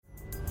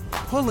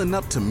Pulling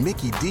up to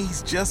Mickey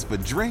D's just for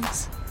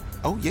drinks?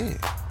 Oh yeah,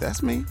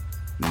 that's me.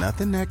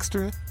 Nothing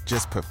extra,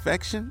 just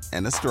perfection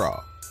and a straw.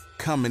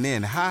 Coming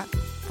in hot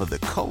for the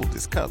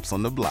coldest cups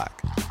on the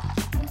block.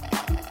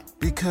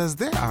 Because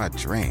there are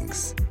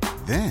drinks.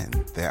 Then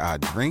there are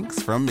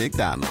drinks from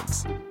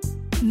McDonald's.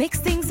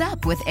 Mix things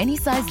up with any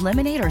size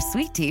lemonade or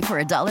sweet tea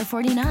for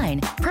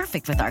 $1.49.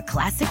 Perfect with our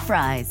classic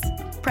fries.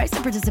 Price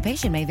and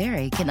participation may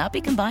vary. Cannot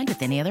be combined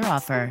with any other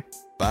offer.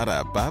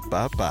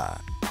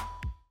 Ba-da-ba-ba-ba.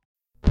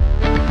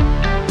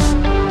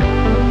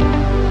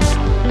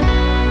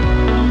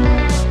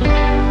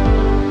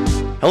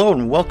 Hello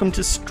and welcome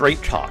to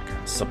Straight Talk,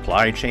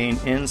 Supply Chain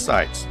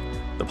Insights,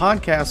 the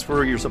podcast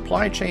for your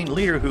supply chain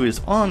leader who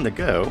is on the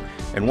go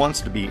and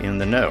wants to be in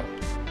the know.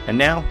 And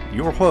now,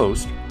 your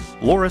host,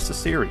 Lora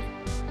Cecere.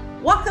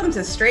 Welcome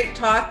to Straight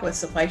Talk with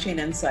Supply Chain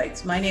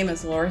Insights. My name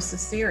is Lora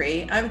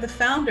Cecere. I'm the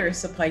founder of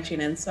Supply Chain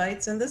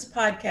Insights, and this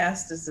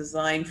podcast is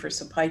designed for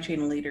supply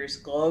chain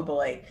leaders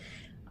globally.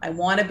 I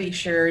want to be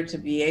sure to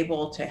be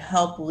able to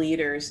help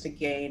leaders to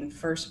gain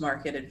first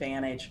market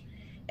advantage.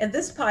 In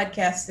this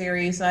podcast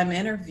series, I'm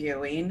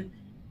interviewing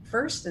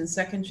first and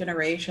second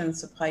generation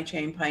supply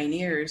chain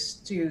pioneers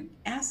to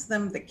ask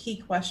them the key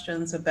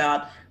questions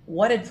about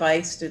what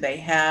advice do they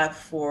have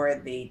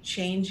for the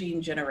changing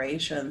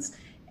generations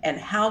and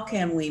how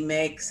can we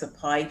make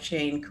supply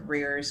chain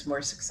careers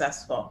more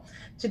successful.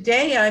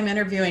 Today, I'm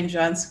interviewing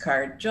John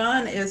Sicard.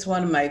 John is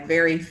one of my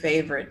very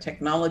favorite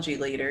technology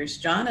leaders.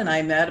 John and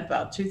I met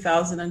about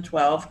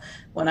 2012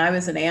 when I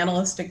was an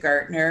analyst at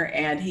Gartner,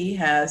 and he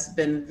has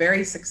been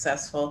very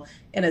successful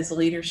in his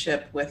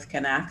leadership with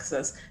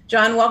Kinaxis.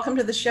 John, welcome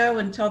to the show,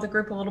 and tell the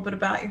group a little bit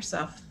about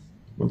yourself.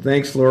 Well,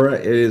 thanks, Laura.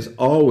 It is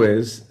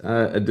always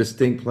a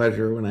distinct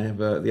pleasure when I have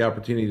the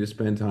opportunity to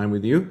spend time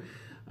with you.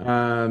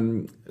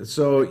 I'm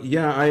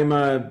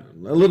a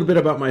little bit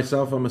about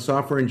myself. I'm a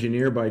software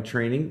engineer by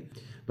training,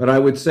 but I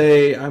would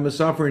say I'm a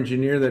software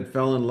engineer that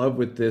fell in love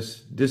with this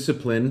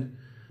discipline,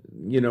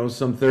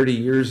 some 30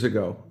 years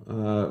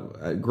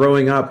ago.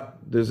 Growing up,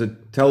 there's a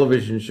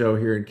television show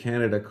here in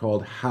Canada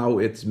called How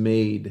It's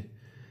Made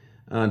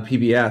on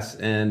PBS,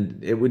 and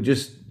it would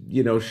just,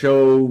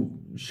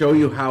 show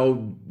you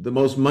how the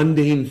most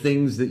mundane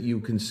things that you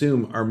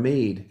consume are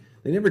made.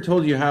 They never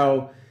told you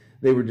how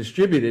they were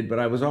distributed, but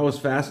I was always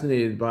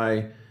fascinated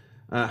by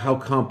how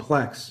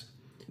complex,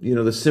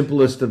 the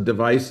simplest of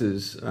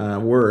devices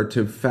were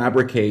to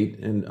fabricate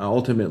and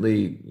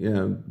ultimately,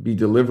 be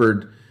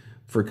delivered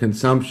for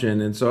consumption.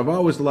 And so I've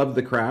always loved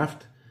the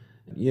craft.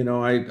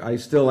 I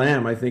still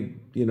am. I think,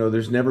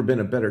 there's never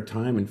been a better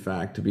time, in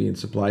fact, to be in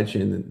supply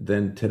chain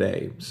than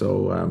today.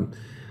 So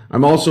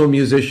I'm also a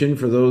musician.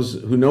 For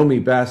those who know me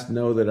best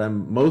know that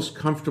I'm most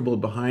comfortable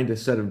behind a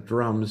set of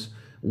drums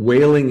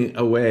wailing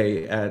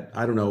away at,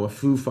 a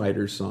Foo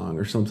Fighters song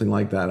or something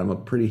like that. I'm a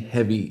pretty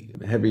heavy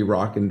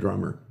rockin'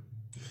 drummer.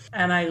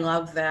 And I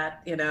love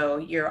that,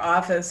 your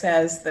office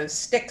has those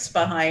sticks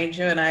behind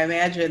you, and I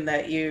imagine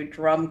that you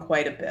drum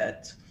quite a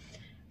bit.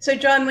 So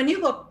John, when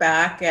you look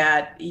back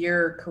at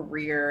your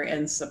career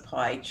in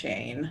supply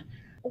chain,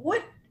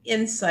 what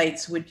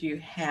insights would you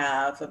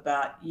have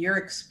about your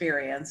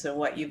experience and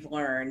what you've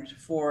learned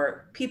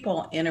for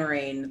people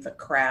entering the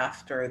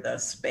craft or the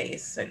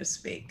space, so to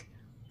speak?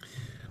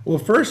 Well,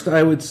 first,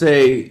 I would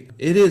say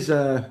it's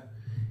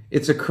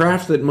a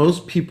craft that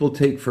most people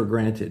take for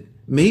granted.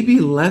 Maybe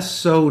less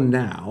so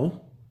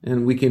now,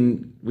 and we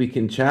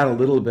can chat a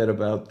little bit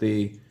about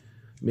the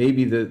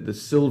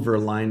silver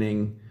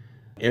lining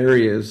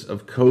areas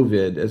of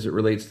COVID as it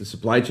relates to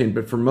supply chain.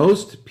 But for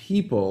most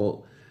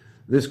people,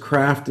 this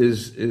craft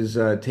is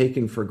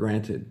taken for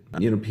granted.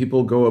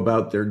 People go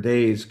about their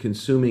days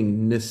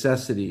consuming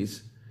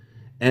necessities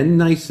and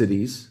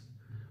niceties,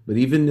 but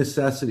even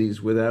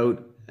necessities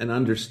without an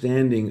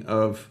understanding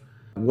of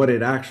what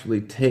it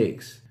actually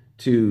takes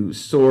to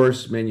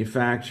source,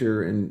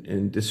 manufacture,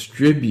 and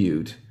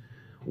distribute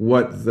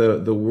what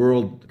the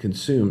world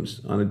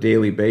consumes on a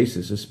daily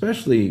basis,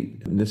 especially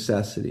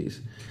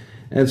necessities.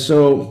 And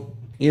so,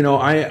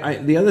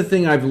 the other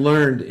thing I've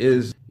learned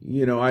is,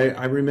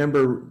 I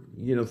remember,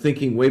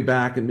 thinking way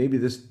back, and maybe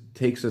this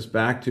takes us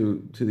back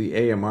to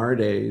the AMR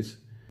days,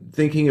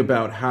 thinking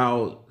about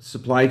how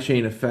supply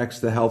chain affects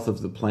the health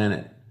of the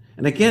planet.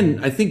 And again,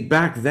 I think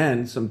back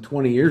then, some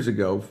 20 years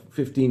ago,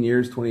 15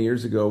 years, 20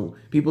 years ago,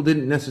 people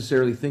didn't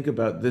necessarily think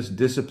about this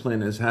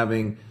discipline as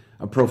having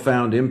a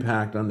profound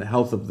impact on the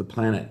health of the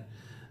planet.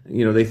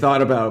 They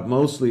thought about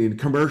mostly in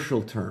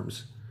commercial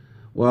terms.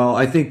 Well,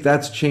 I think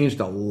that's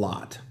changed a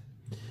lot.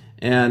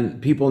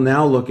 And people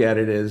now look at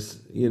it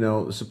as,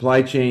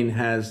 supply chain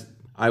has,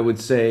 I would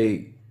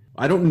say,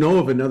 I don't know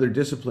of another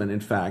discipline, in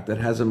fact, that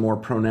has a more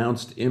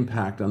pronounced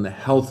impact on the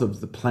health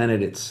of the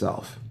planet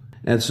itself.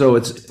 And so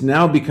it's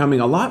now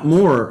becoming a lot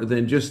more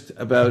than just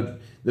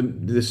about the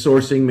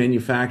sourcing,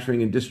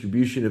 manufacturing, and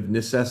distribution of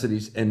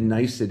necessities and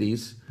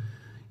niceties.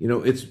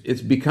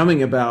 It's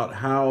becoming about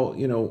how,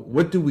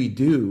 what do we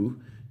do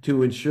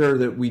to ensure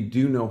that we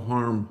do no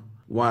harm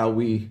while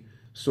we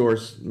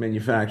source,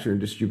 manufacture, and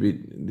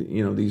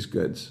distribute, these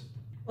goods.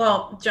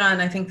 Well,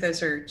 John, I think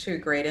those are two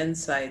great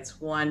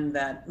insights. One,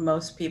 that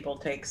most people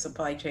take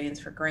supply chains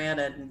for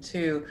granted, and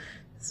two,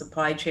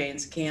 supply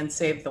chains can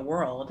save the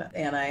world.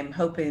 And I'm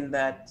hoping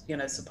that,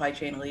 supply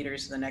chain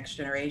leaders in the next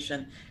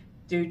generation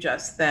do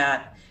just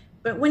that.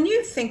 But when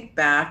you think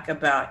back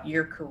about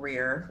your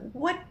career,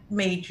 what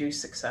made you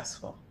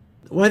successful?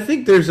 Well, I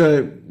think there's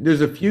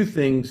a few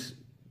things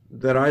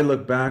that I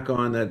look back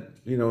on that,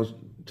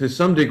 to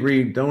some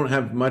degree don't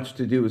have much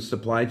to do with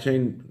supply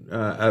chain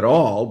at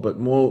all, but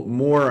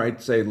more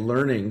I'd say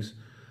learnings.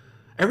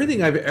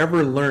 Everything I've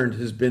ever learned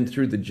has been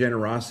through the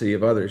generosity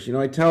of others.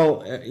 I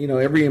tell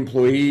every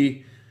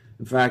employee,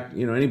 in fact,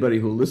 anybody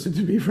who will listen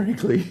to me,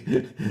 frankly,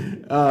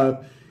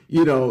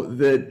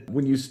 that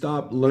when you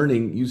stop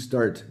learning, you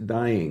start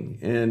dying.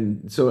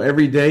 And so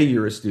every day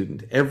you're a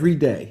student. Every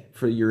day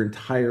for your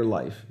entire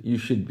life, you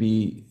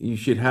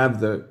should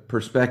have the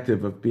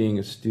perspective of being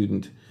a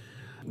student.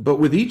 But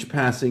with each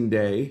passing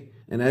day,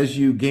 and as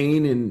you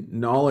gain in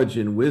knowledge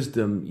and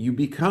wisdom, you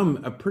become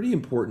a pretty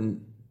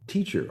important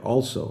teacher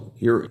also.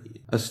 You're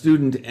a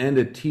student and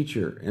a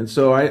teacher. And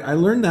so I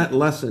learned that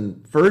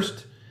lesson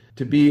first,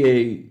 to be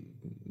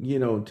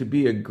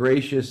a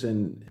gracious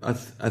and a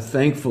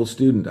thankful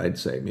student, I'd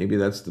say. Maybe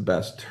that's the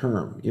best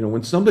term.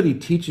 When somebody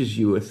teaches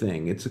you a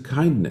thing, it's a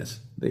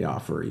kindness they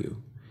offer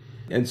you.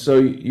 And so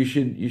you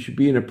should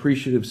be an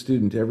appreciative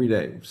student every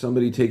day. If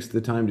somebody takes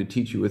the time to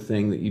teach you a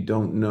thing that you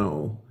don't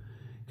know,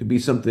 it could be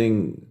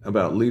something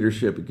about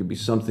leadership, it could be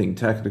something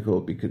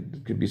technical, it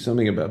could be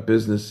something about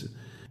business,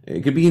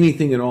 it could be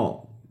anything at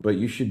all. But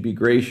you should be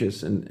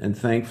gracious and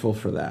thankful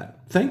for that.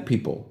 Thank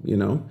people,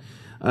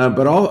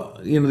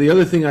 But the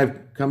other thing I've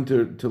come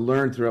to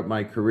learn throughout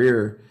my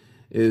career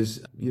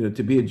is,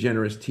 to be a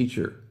generous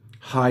teacher.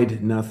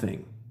 Hide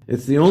nothing.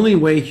 It's the only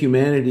way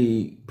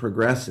humanity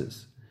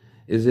progresses,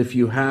 is if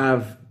you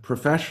have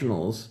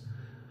professionals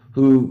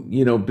who,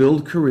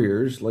 build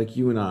careers like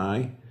you and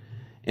I,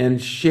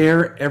 and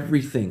share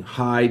everything,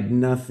 hide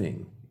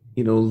nothing,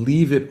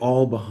 leave it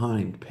all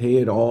behind, pay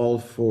it all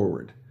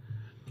forward.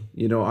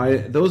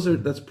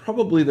 That's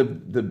probably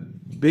the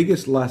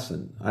biggest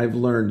lesson I've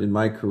learned in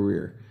my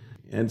career.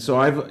 And so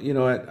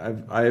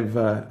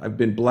I've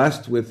been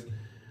blessed with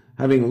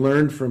having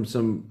learned from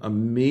some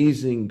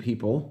amazing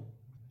people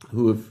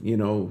who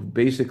have,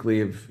 basically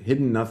have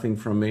hidden nothing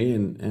from me,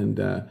 and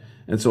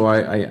so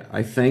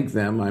I thank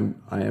them.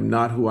 I am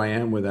not who I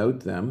am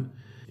without them.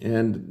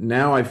 And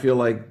now I feel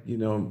like,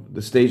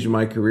 the stage of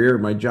my career,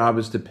 my job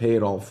is to pay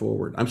it all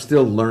forward. I'm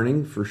still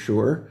learning for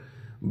sure,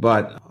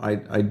 but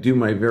I do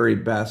my very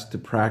best to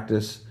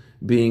practice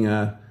being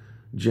a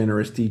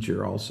generous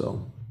teacher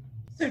also.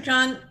 So,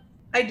 John,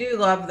 I do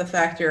love the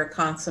fact you're a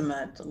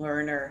consummate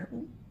learner.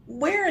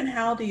 Where and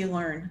how do you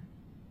learn?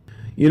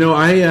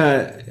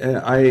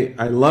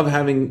 I love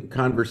having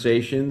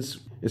conversations,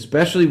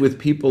 especially with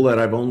people that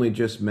I've only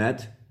just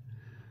met,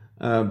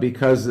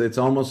 because it's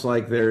almost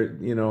like they're,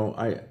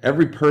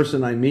 every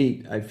person I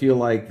meet, I feel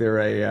like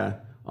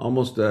they're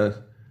almost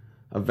a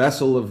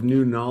vessel of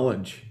new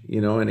knowledge,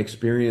 and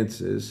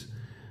experiences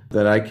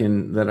that I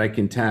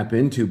can tap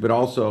into, but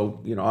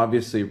also,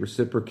 obviously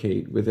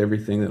reciprocate with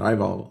everything that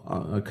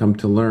I've come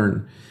to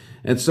learn.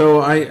 And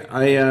so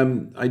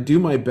I do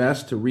my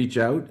best to reach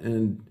out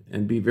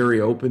and be very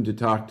open to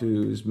talk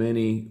to as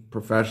many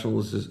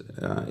professionals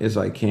as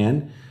I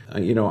can.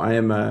 I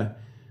am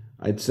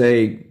I'd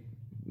say,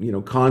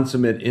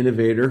 consummate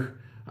innovator.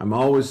 I'm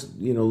always,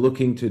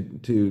 looking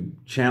to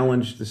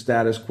challenge the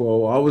status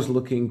quo, always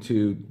looking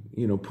to,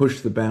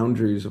 push the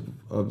boundaries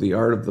of the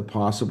art of the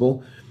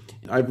possible.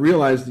 I've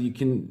realized that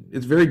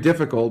it's very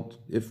difficult,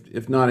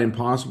 if not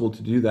impossible,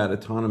 to do that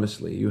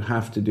autonomously. You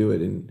have to do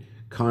it in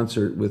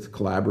concert with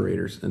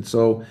collaborators. And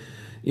so,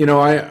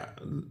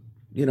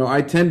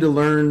 I tend to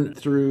learn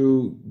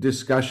through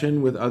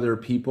discussion with other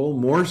people,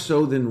 more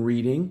so than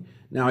reading.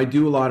 Now, I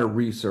do a lot of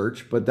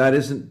research, but that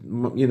isn't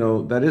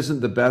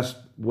the best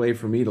way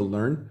for me to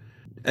learn.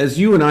 As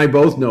you and I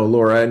both know,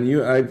 Laura, and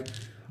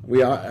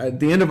we at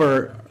the end of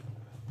our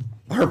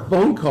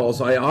phone calls,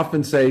 I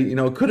often say,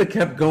 could have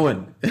kept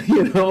going.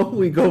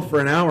 We go for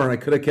an hour, and I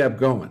could have kept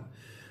going,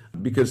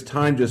 because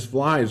time just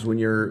flies when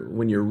you're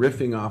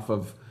riffing off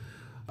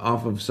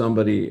of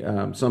somebody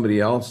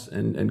else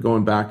and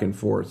going back and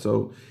forth.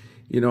 So,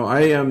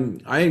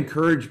 I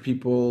encourage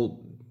people,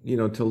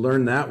 to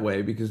learn that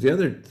way, because the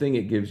other thing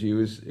it gives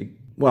you is,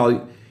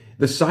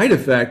 the side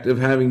effect of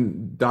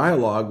having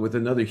dialogue with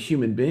another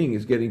human being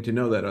is getting to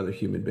know that other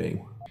human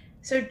being.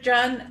 So,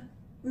 John,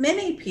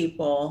 many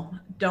people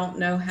don't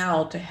know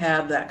how to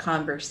have that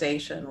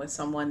conversation with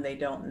someone they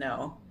don't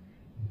know.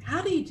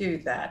 How do you do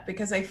that?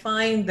 Because I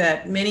find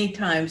that many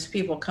times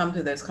people come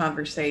to those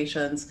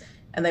conversations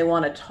and they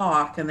want to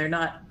talk, and they're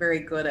not very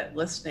good at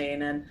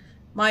listening. And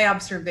my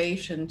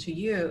observation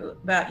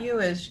about you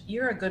is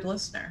you're a good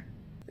listener.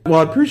 Well,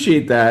 I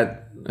appreciate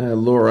that,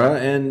 Laura.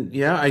 And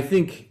yeah, I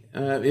think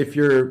if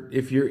your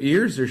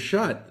ears are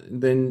shut,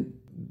 then,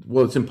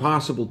 it's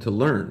impossible to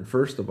learn,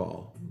 first of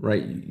all,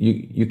 right?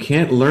 You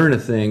can't learn a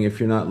thing if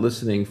you're not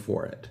listening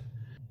for it.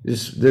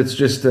 That's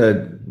just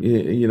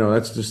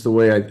that's just the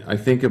way I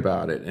think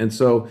about it. And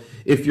so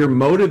if your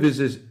motive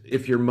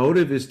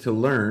is to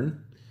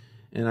learn,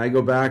 and I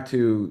go back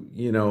to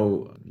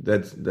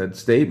that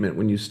statement,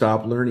 when you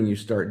stop learning, you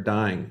start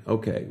dying.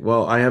 Okay,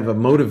 well, I have a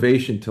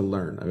motivation to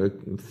learn, I have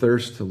a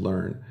thirst to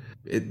learn.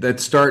 That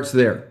starts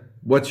there.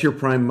 What's your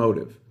prime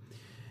motive?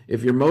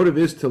 If your motive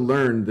is to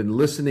learn, then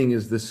listening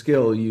is the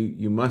skill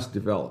you must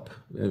develop.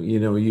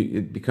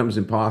 It becomes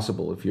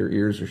impossible if your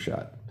ears are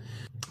shut.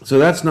 So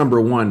that's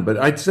number one. But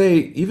I'd say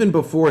even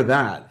before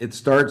that, it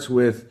starts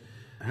with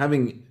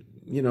having,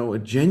 a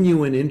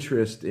genuine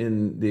interest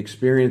in the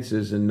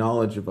experiences and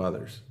knowledge of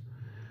others.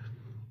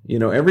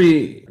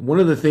 One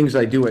of the things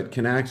I do at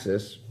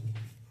Kinaxis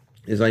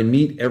is I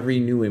meet every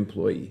new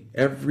employee,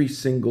 every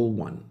single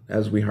one,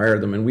 as we hire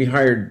them. And we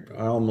hired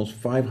almost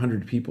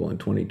 500 people in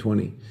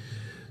 2020.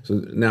 So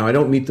now I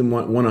don't meet them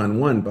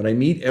one-on-one, but I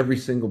meet every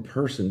single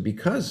person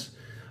because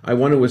I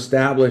want to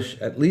establish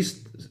at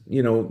least,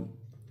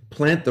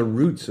 plant the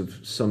roots of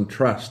some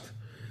trust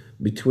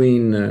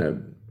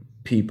between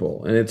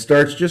people. And it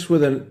starts just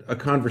with a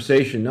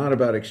conversation, not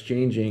about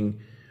exchanging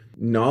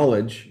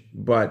knowledge,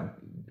 but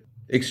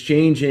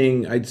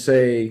exchanging, I'd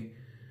say,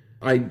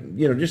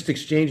 just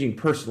exchanging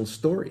personal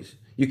stories.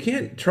 You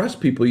can't trust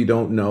people you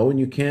don't know, and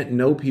you can't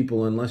know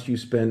people unless you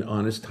spend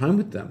honest time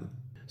with them.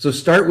 So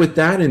start with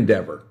that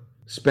endeavor.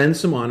 Spend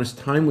some honest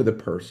time with a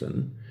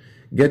person.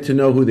 Get to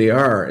know who they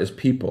are as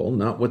people,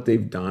 not what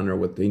they've done or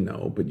what they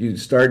know, but you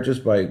start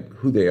just by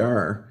who they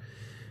are.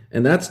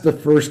 And that's the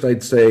first,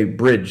 I'd say,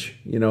 bridge.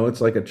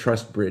 It's like a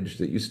trust bridge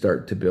that you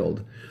start to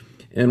build.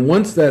 And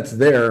once that's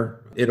there,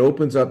 it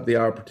opens up the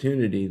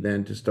opportunity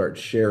then to start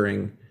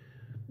sharing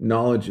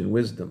knowledge and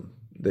wisdom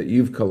that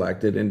you've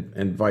collected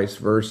and vice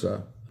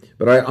versa.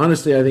 But I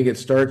think it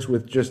starts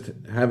with just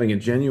having a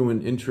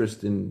genuine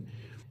interest in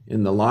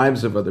the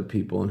lives of other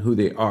people and who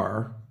they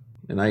are.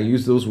 And I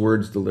use those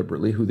words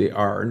deliberately, who they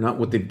are, not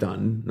what they've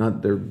done,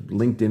 not their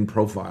LinkedIn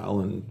profile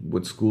and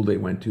what school they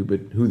went to, but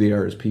who they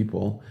are as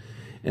people.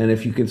 And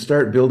if you can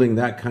start building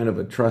that kind of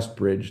a trust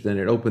bridge, then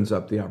it opens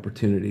up the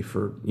opportunity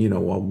for, a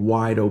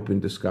wide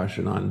open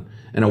discussion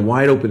and a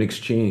wide open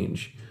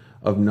exchange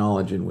of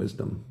knowledge and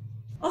wisdom.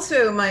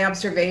 Also, my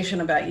observation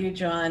about you,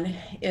 John,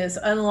 is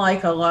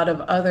unlike a lot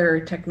of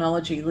other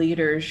technology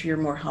leaders, you're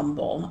more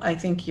humble. I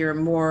think you're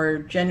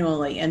more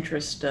genuinely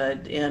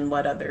interested in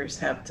what others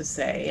have to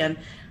say. And,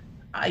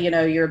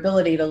 your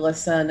ability to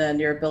listen and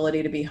your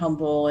ability to be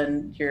humble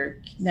and your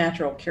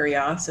natural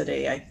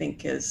curiosity, I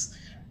think, is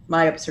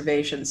my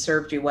observation,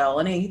 served you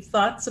well. Any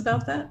thoughts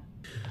about that?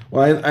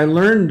 Well, I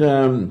learned,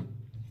 and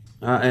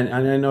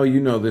I know you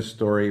know this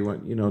story,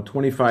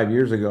 25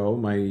 years ago,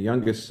 my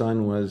youngest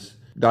son was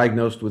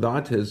diagnosed with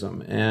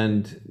autism.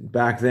 And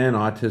back then,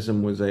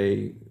 autism was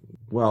it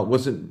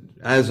wasn't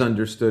as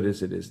understood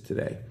as it is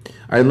today.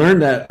 I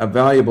learned a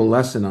valuable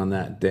lesson on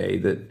that day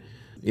that,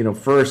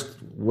 first,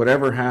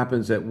 whatever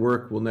happens at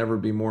work will never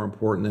be more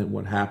important than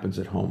what happens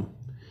at home.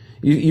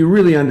 You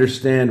really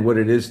understand what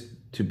it is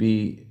to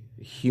be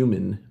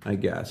human, I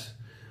guess,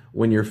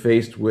 when you're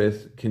faced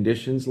with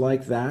conditions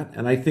like that.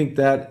 And I think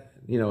that,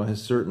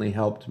 has certainly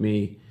helped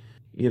me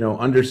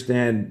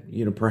understand,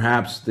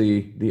 perhaps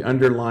the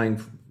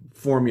underlying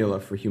formula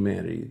for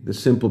humanity, the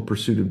simple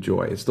pursuit of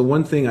joy. It's the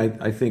one thing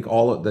I think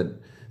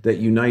that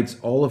unites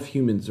all of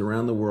humans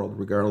around the world,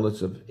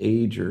 regardless of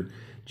age or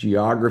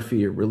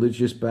geography or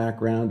religious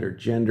background or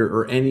gender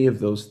or any of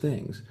those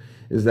things,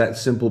 is that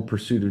simple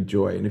pursuit of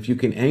joy. And if you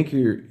can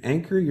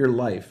anchor your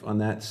life on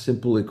that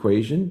simple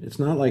equation, it's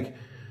not like,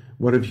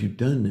 what have you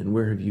done and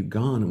where have you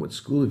gone and what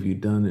school have you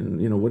done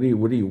and what are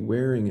you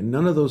wearing, and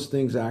none of those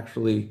things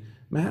actually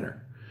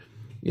matter.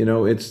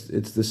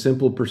 It's the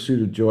simple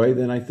pursuit of joy.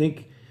 Then I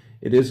think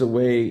it is a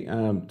way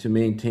to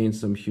maintain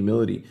some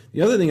humility.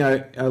 The other thing,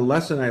 a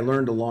lesson I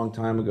learned a long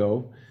time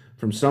ago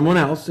from someone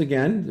else,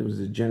 again, it was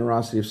the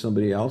generosity of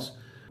somebody else,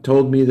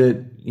 told me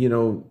that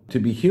to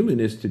be human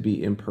is to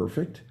be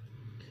imperfect,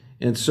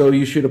 and so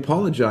you should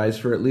apologize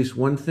for at least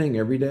one thing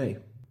every day,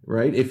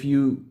 right?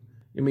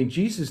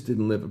 Jesus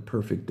didn't live a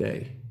perfect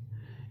day.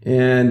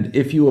 And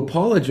if you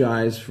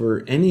apologize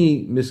for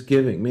any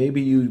misgiving,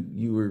 maybe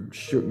you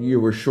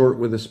were short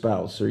with a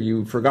spouse, or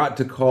you forgot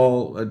to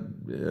call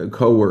a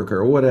coworker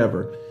or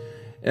whatever.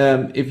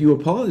 If you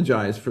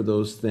apologize for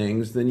those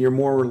things, then you're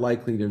more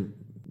likely to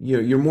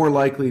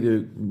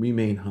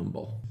remain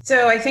humble.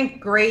 So I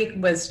think great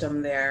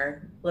wisdom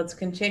there. Let's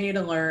continue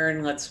to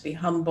learn. Let's be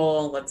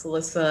humble. Let's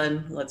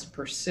listen. Let's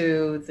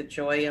pursue the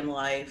joy in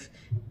life,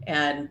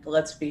 and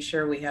let's be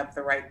sure we have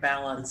the right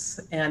balance.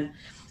 And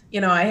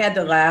I had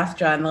to laugh,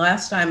 John, the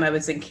last time I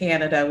was in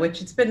Canada,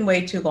 which it's been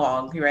way too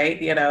long, right?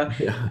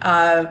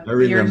 I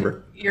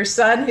remember. Your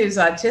son, who's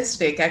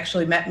autistic,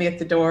 actually met me at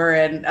the door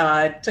and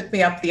took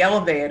me up the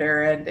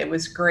elevator. And it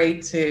was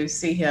great to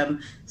see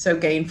him so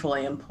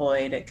gainfully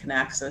employed at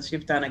Kinaxis.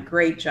 You've done a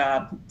great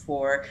job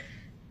for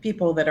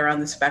people that are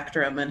on the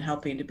spectrum and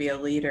helping to be a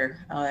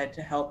leader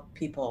to help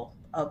people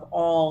of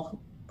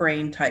all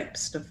brain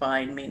types to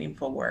find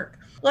meaningful work.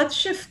 Let's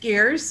shift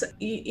gears.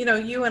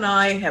 You and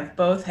I have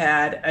both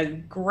had a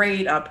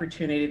great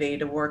opportunity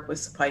to work with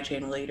supply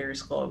chain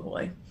leaders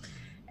globally.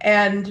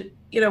 And,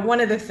 one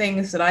of the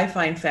things that I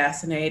find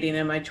fascinating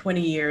in my 20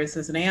 years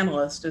as an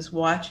analyst is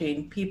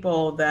watching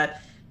people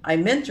that I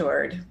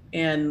mentored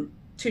in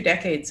 2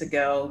 decades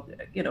ago,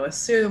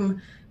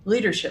 assume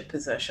leadership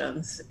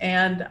positions.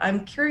 And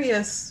I'm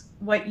curious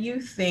what you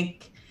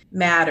think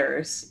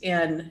matters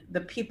in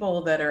the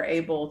people that are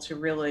able to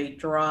really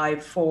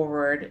drive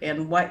forward,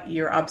 and what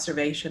your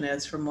observation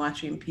is from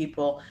watching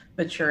people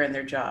mature in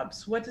their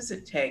jobs. What does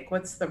it take?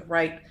 What's the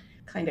right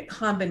kind of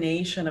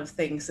combination of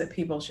things that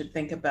people should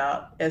think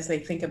about as they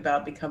think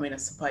about becoming a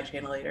supply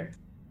chain leader?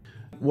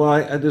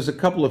 Well, there's a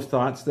couple of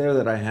thoughts there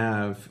that I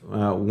have.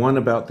 One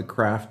about the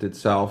craft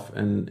itself,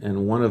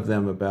 and one of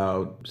them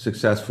about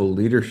successful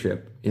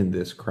leadership in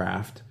this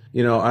craft.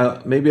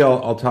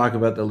 I'll talk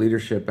about the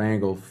leadership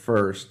angle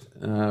first.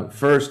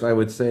 First, I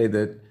would say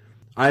that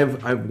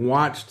I've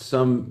watched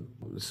some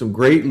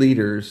great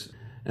leaders,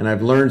 and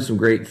I've learned some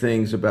great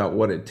things about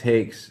what it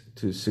takes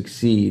to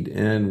succeed.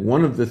 And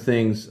one of the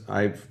things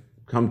I've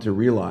come to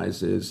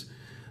realize is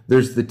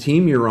there's the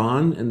team you're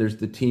on, and there's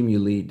the team you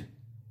lead.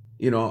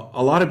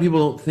 A lot of people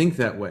don't think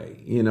that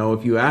way.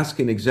 If you ask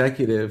an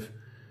executive,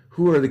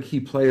 who are the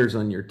key players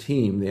on your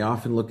team, they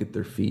often look at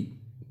their feet.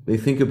 They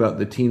think about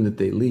the team that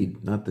they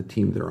lead, not the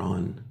team they're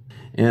on.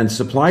 And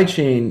supply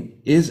chain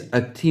is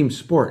a team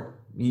sport.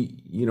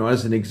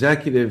 As an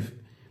executive,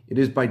 it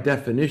is by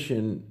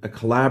definition a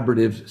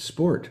collaborative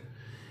sport.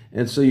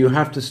 And so you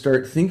have to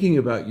start thinking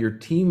about your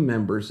team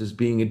members as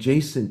being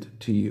adjacent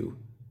to you,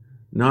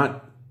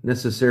 not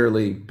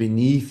necessarily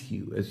beneath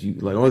you, as you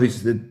like,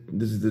 this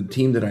is the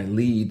team that I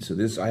lead, so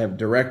I have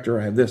director,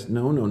 I have this.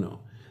 No.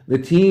 The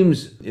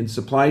teams in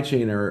supply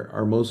chain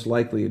are most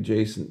likely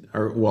adjacent,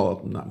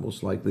 not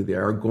most likely, they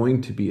are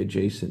going to be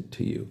adjacent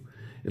to you.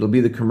 It'll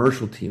be the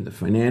commercial team, the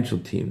financial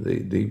team,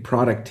 the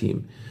product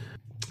team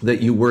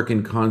that you work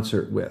in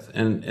concert with.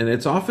 And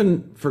it's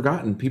often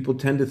forgotten. People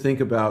tend to think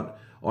about,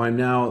 I'm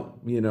now,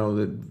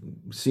 the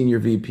senior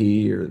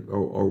VP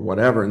or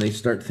whatever, and they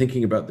start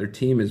thinking about their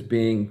team as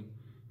being,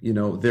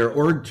 their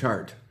org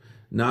chart,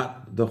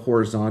 not the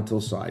horizontal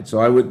side. So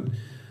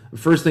the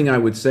first thing I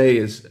would say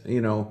is,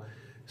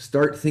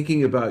 start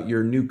thinking about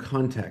your new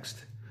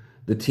context,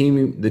 the team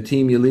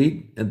you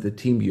lead and the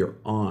team you're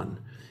on.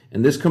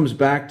 And this comes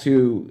back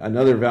to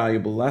another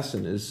valuable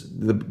lesson is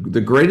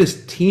the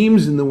greatest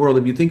teams in the world.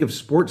 If you think of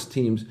sports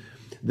teams,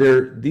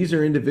 these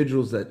are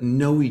individuals that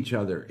know each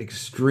other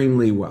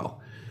extremely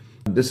well.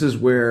 This is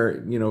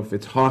where, if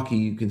it's hockey,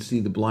 you can see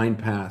the blind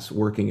pass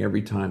working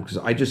every time, because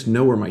I just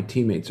know where my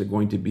teammates are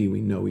going to be. We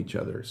know each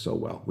other so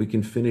well. We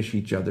can finish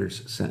each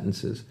other's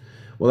sentences.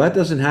 Well, that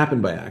doesn't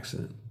happen by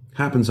accident. It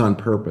happens on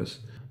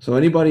purpose. So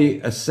anybody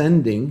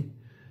ascending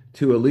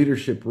to a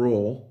leadership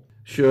role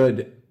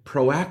should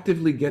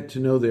proactively get to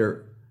know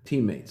their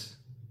teammates,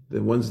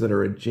 the ones that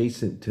are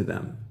adjacent to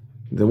them.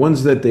 The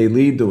ones that they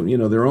lead,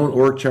 their own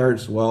org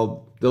charts,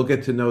 well, they'll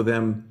get to know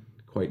them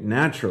quite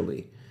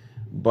naturally.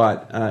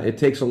 But it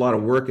takes a lot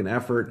of work and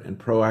effort and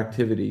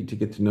proactivity to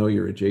get to know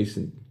your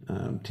adjacent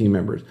team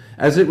members.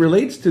 As it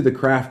relates to the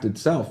craft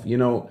itself,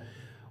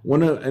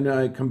 and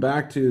I come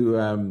back to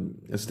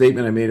a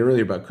statement I made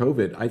earlier about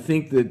COVID. I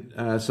think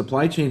that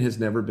supply chain has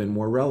never been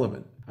more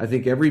relevant. I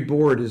think every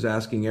board is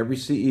asking every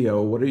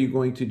CEO, what are you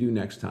going to do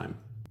next time?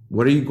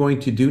 What are you going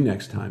to do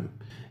next time?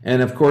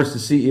 And of course, the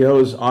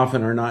CEOs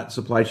often are not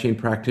supply chain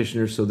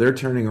practitioners, so they're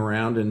turning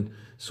around and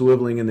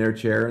swiveling in their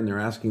chair, and they're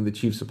asking the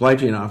chief supply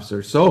chain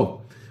officer,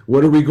 so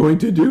what are we going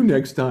to do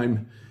next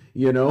time?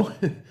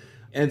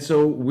 And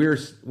so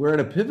we're at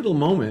a pivotal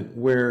moment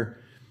where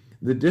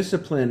the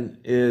discipline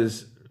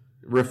is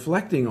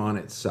reflecting on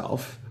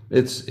itself.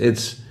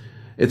 It's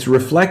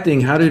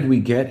reflecting, how did we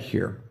get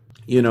here?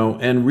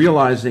 And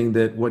realizing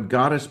that what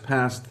got us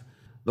past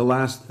the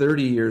last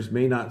 30 years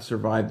may not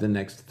survive the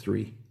next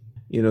 3.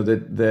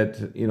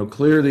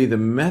 Clearly the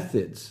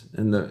methods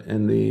and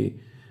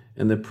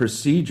the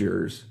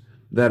procedures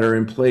that are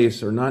in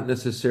place are not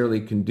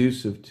necessarily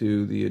conducive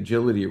to the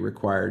agility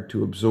required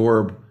to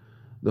absorb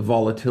the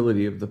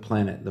volatility of the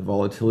planet, the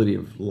volatility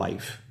of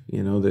life,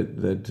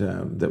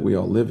 that we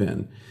all live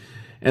in.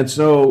 And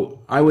so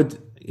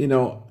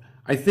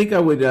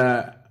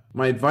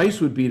my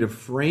advice would be to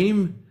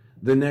frame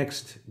the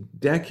next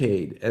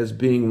decade as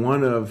being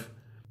one of,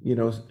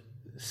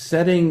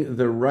 setting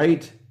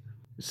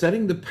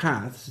the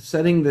path,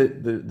 setting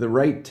the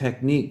right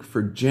technique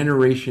for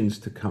generations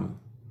to come.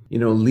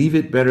 Leave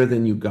it better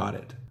than you got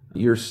it.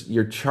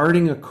 You're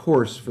charting a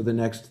course for the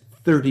next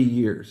 30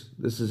 years.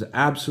 This is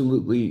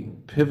absolutely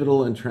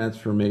pivotal and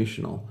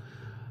transformational.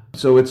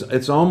 So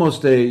it's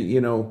almost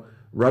a,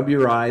 rub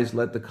your eyes,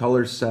 let the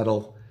colors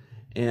settle.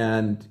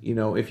 And,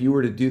 if you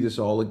were to do this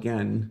all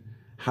again,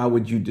 how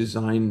would you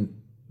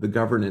design the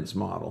governance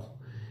model?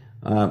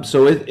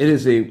 So it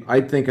is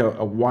I think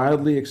a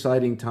wildly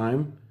exciting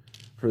time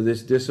for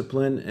this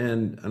discipline.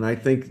 And I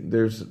think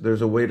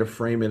there's a way to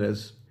frame it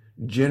as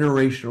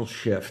generational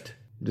shift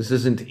This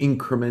isn't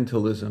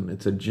incrementalism.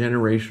 It's a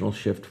generational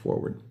shift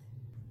forward.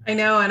 I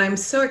know, and I'm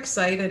so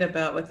excited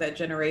about what that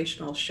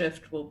generational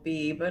shift will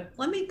be. But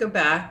let me go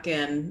back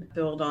and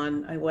build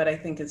on what I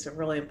think is a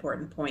really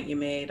important point you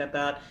made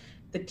about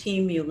the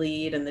team you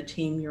lead and the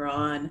team you're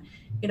on.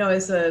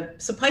 As a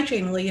supply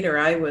chain leader,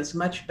 I was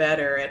much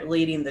better at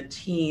leading the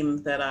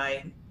team that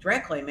I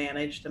directly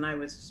managed, and I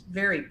was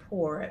very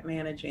poor at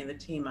managing the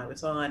team I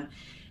was on.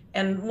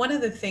 And one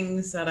of the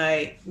things that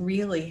I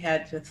really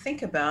had to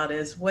think about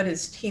is, what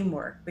is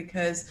teamwork?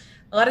 Because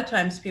a lot of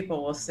times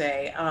people will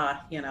say,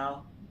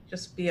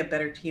 just be a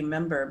better team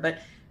member. But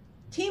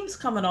teams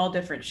come in all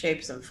different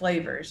shapes and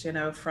flavors,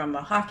 from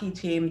a hockey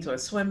team to a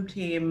swim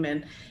team.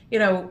 And,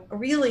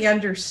 really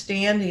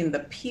understanding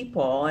the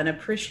people and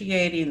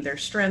appreciating their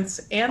strengths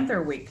and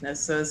their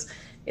weaknesses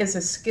is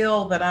a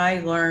skill that I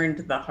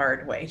learned the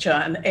hard way,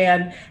 John.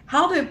 And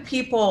how do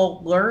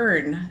people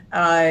learn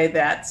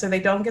that so they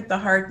don't get the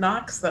hard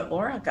knocks that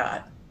Lora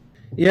got?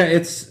 Yeah,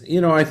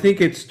 I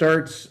think it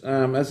starts,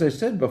 as I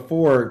said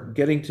before,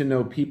 getting to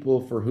know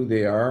people for who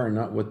they are and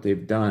not what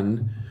they've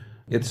done.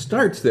 It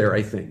starts there,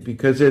 I think,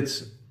 because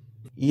it's,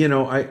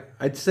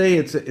 I'd say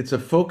it's a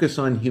focus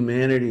on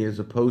humanity as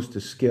opposed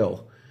to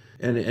skill.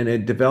 And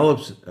it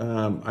develops,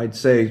 I'd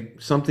say,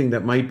 something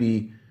that might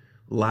be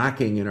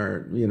lacking in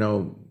our,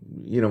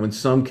 in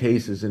some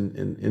cases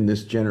in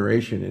this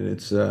generation, and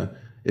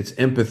it's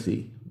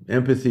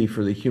empathy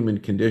for the human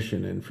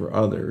condition and for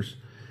others.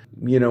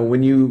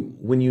 When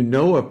you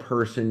know a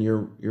person,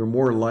 you're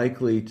more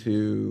likely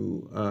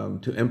to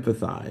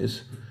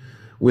empathize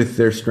with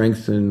their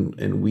strengths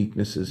and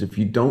weaknesses. If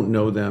you don't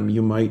know them,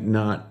 you might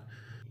not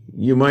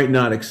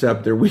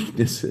accept their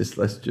weaknesses.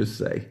 Let's just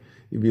say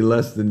you'd be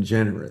less than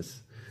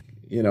generous.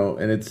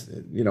 And it's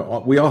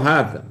we all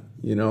have them.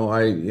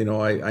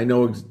 I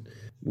know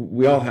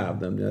we all have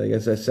them.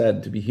 As I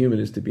said, to be human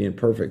is to be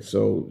imperfect.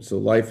 So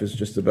life is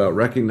just about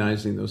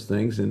recognizing those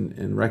things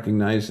and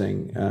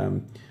recognizing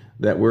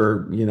that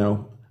we're,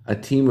 a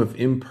team of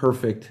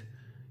imperfect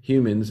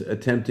humans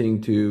attempting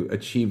to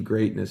achieve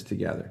greatness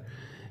together.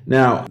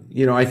 Now,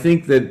 I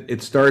think that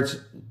it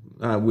starts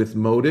with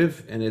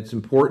motive, and it's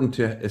important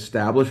to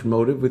establish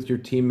motive with your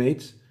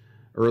teammates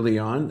early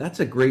on. That's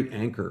a great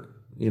anchor,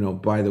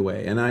 by the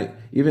way. And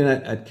even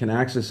at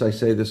Kinaxis, I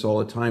say this all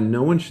the time: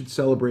 no one should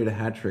celebrate a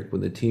hat trick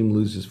when the team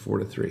loses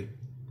 4-3.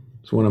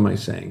 It's one of my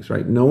sayings,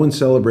 right? No one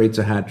celebrates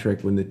a hat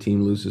trick when the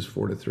team loses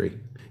 4-3.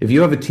 If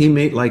you have a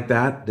teammate like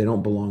that, they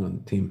don't belong on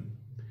the team.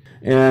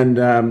 And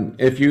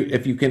if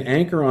you can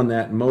anchor on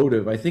that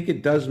motive, I think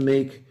it does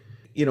make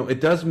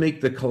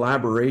the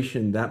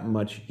collaboration that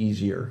much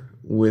easier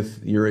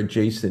with your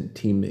adjacent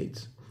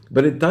teammates.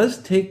 But it does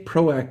take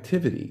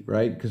proactivity,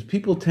 right? Because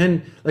people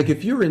tend, like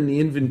if you're in the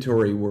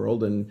inventory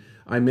world and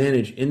I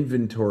manage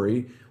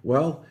inventory,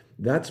 well,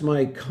 that's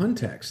my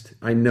context.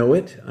 I know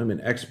it. I'm an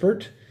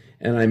expert.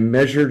 And I'm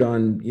measured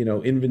on,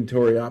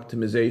 inventory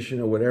optimization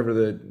or whatever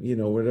the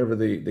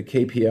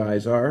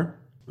KPIs are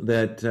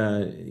that,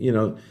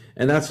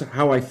 and that's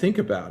how I think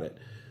about it.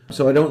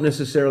 So I don't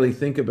necessarily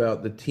think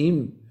about the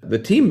team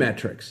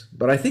metrics,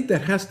 but I think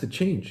that has to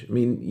change. I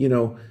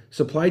mean,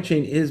 supply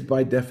chain is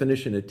by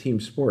definition a team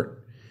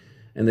sport.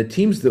 And the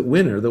teams that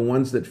win are the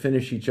ones that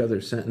finish each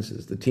other's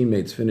sentences. The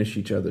teammates finish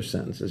each other's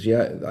sentences.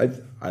 Yeah,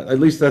 at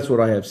least that's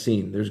what I have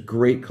seen. There's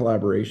great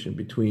collaboration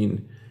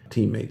between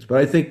teammates. But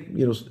I think,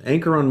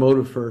 anchor on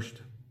motive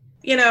first.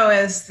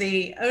 As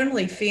the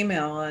only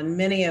female on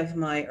many of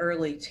my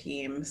early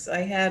teams, I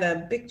had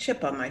a big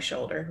chip on my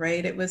shoulder,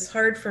 right? It was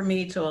hard for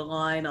me to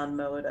align on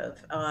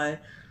motive.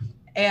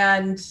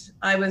 And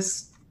I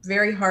was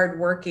very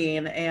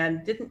hardworking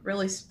and didn't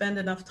really spend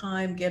enough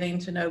time getting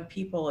to know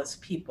people as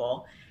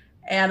people.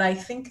 And I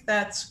think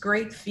that's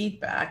great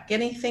feedback.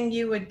 Anything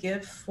you would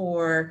give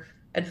for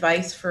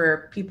advice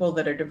for people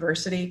that are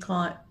diversity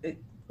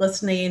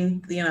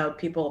listening,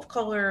 people of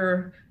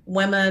color,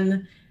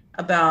 women,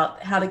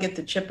 about how to get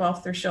the chip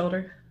off their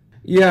shoulder?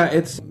 Yeah,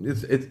 it's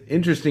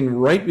interesting.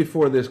 Right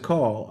before this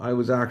call, I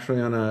was actually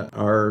on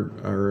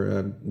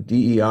our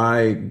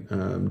DEI,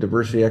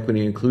 diversity,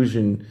 equity,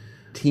 inclusion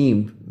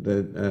team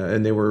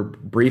and they were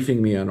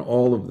briefing me on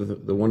all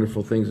of the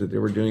wonderful things that they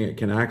were doing at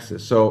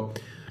Kinaxis. So,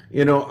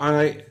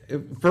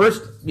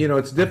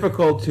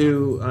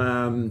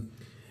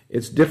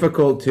 it's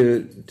difficult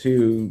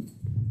to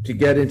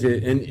get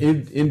into an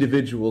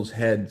individual's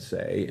head,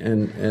 say,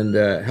 and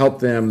help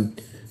them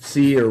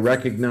see or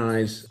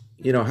recognize,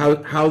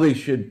 how they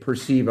should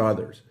perceive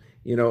others.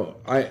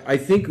 I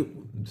think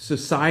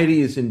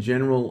society is in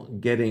general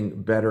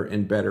getting better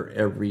and better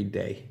every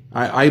day.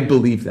 I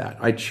believe that.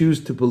 I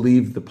choose to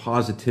believe the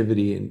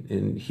positivity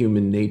in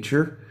human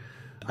nature.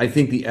 I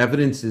think the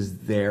evidence is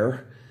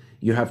there.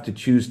 You have to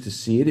choose to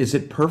see it. Is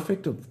it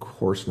perfect? Of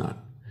course not.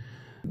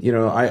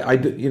 I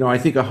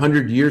think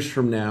 100 years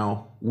from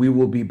now, we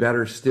will be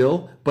better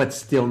still, but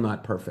still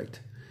not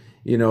perfect.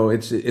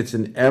 It's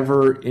an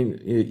ever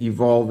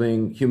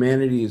evolving,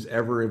 humanity is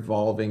ever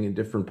evolving in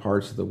different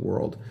parts of the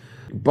world.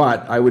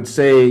 But I would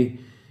say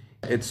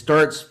it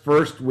starts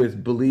first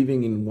with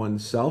believing in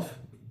oneself.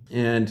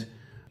 And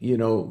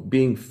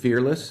being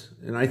fearless.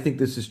 And I think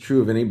this is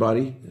true of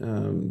anybody.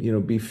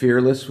 Be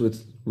fearless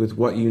with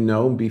what you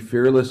know. Be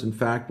fearless, in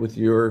fact, with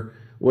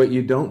what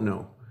you don't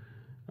know.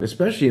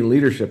 Especially in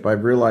leadership,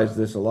 I've realized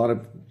this a lot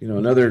of,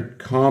 another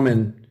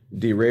common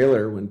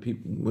derailer when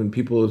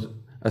people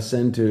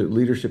ascend to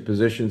leadership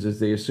positions is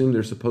they assume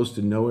they're supposed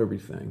to know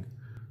everything.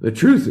 The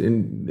truth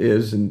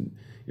is, and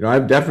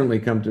I've definitely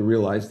come to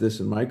realize this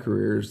in my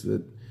career, is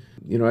that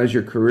as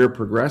your career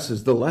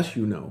progresses, the less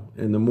you know,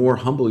 and the more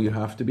humble you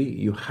have to be.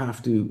 You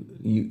have to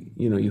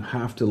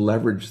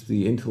leverage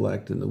the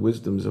intellect and the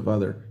wisdoms of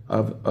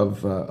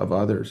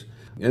others.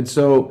 And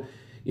so,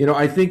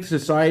 I think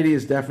society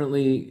is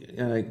definitely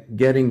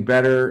getting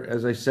better.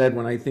 As I said,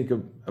 when I think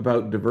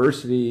about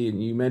diversity,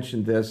 and you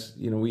mentioned this,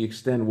 we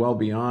extend well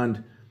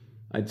beyond,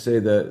 I'd say,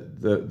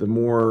 the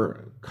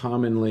more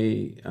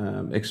commonly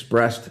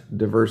expressed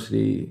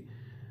diversity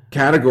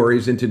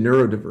categories into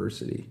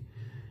neurodiversity.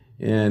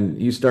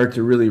 And you start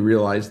to really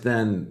realize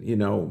then,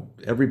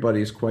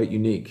 everybody is quite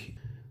unique.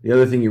 The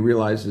other thing you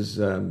realize is,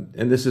 and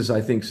this is,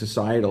 I think,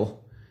 societal,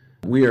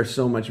 we are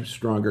so much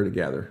stronger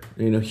together.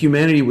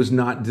 Humanity was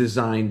not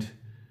designed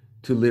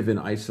to live in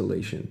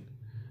isolation.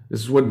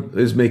 This is what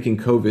is making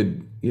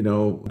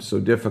COVID, so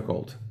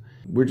difficult.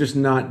 We're just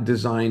not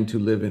designed to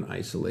live in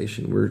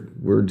isolation.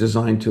 We're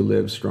designed to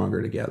live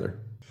stronger together.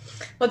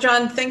 Well,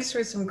 John, thanks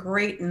for some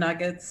great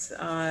nuggets.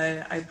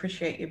 I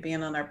appreciate you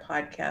being on our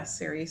podcast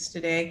series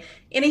today.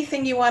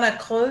 Anything you want to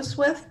close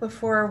with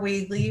before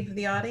we leave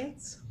the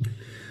audience?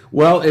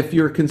 Well, if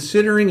you're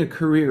considering a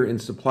career in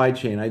supply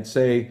chain, I'd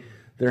say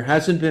there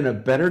hasn't been a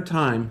better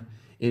time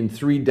in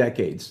 3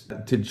 decades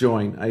to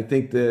join. I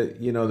think that,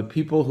 the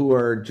people who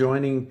are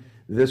joining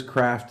this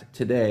craft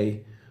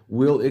today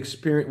will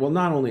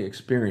not only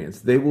experience,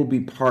 they will be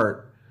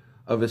part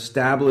of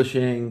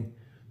establishing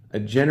a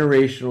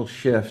generational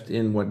shift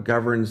in what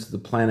governs the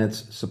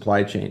planet's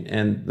supply chain.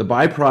 And the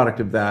byproduct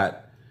of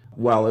that,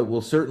 while it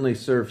will certainly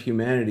serve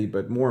humanity,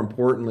 but more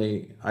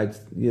importantly,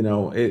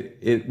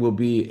 it will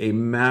be a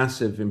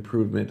massive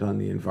improvement on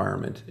the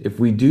environment. If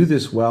we do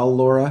this well,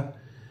 Laura,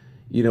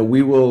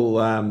 we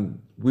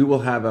will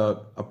have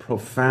a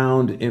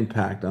profound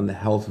impact on the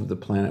health of the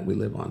planet we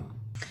live on.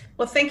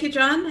 Well, thank you,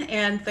 John,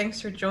 and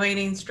thanks for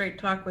joining Straight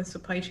Talk with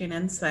Supply Chain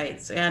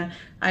Insights. And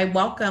I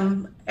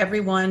welcome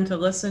everyone to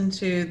listen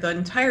to the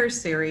entire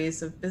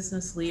series of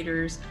business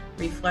leaders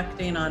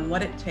reflecting on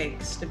what it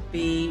takes to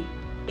be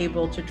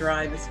able to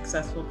drive a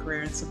successful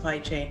career in supply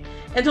chain.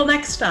 Until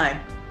next time,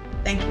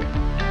 thank you.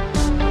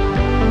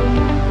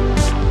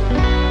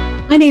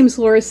 My name is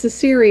Lora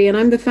Cecere, and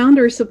I'm the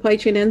founder of Supply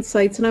Chain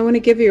Insights, and I want to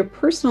give you a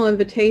personal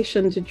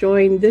invitation to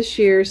join this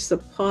year's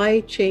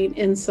Supply Chain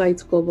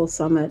Insights Global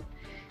Summit.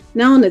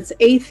 Now in its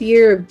 8th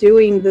year of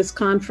doing this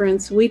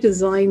conference, we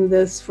designed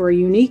this for a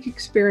unique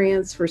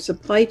experience for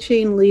supply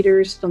chain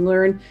leaders to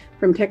learn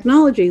from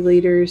technology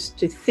leaders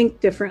to think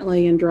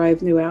differently and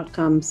drive new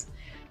outcomes.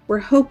 We're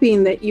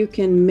hoping that you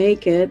can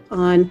make it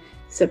on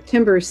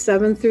September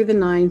 7th through the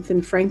 9th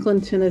in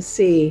Franklin,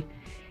 Tennessee.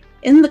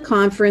 In the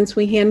conference,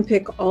 we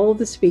handpick all of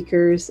the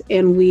speakers,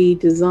 and we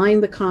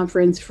design the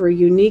conference for a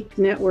unique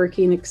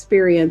networking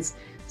experience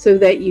so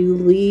that you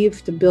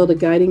leave to build a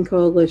guiding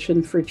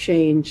coalition for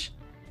change.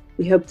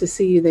 We hope to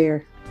see you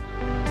there.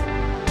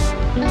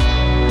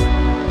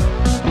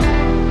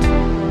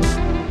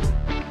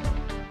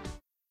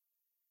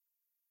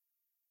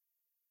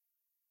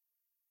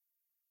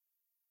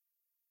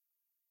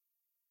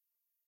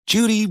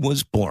 Judy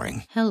was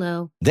boring.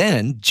 Hello.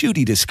 Then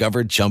Judy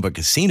discovered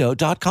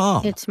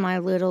ChumbaCasino.com. It's my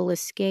little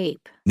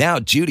escape. Now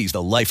Judy's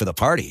the life of the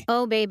party.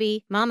 Oh,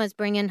 baby, mama's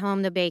bringing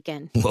home the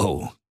bacon.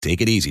 Whoa, take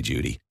it easy,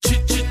 Judy.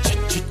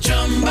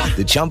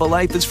 The Chumba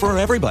life is for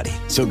everybody.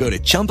 So go to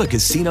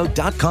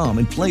ChumbaCasino.com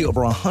and play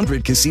over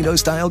 100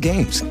 casino-style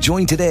games.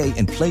 Join today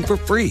and play for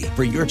free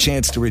for your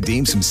chance to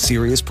redeem some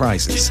serious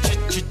prizes.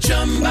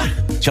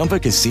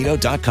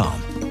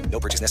 ChumbaCasino.com. No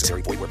purchase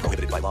necessary. Void where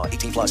prohibited by law.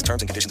 18+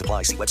 terms and conditions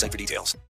apply. See website for details.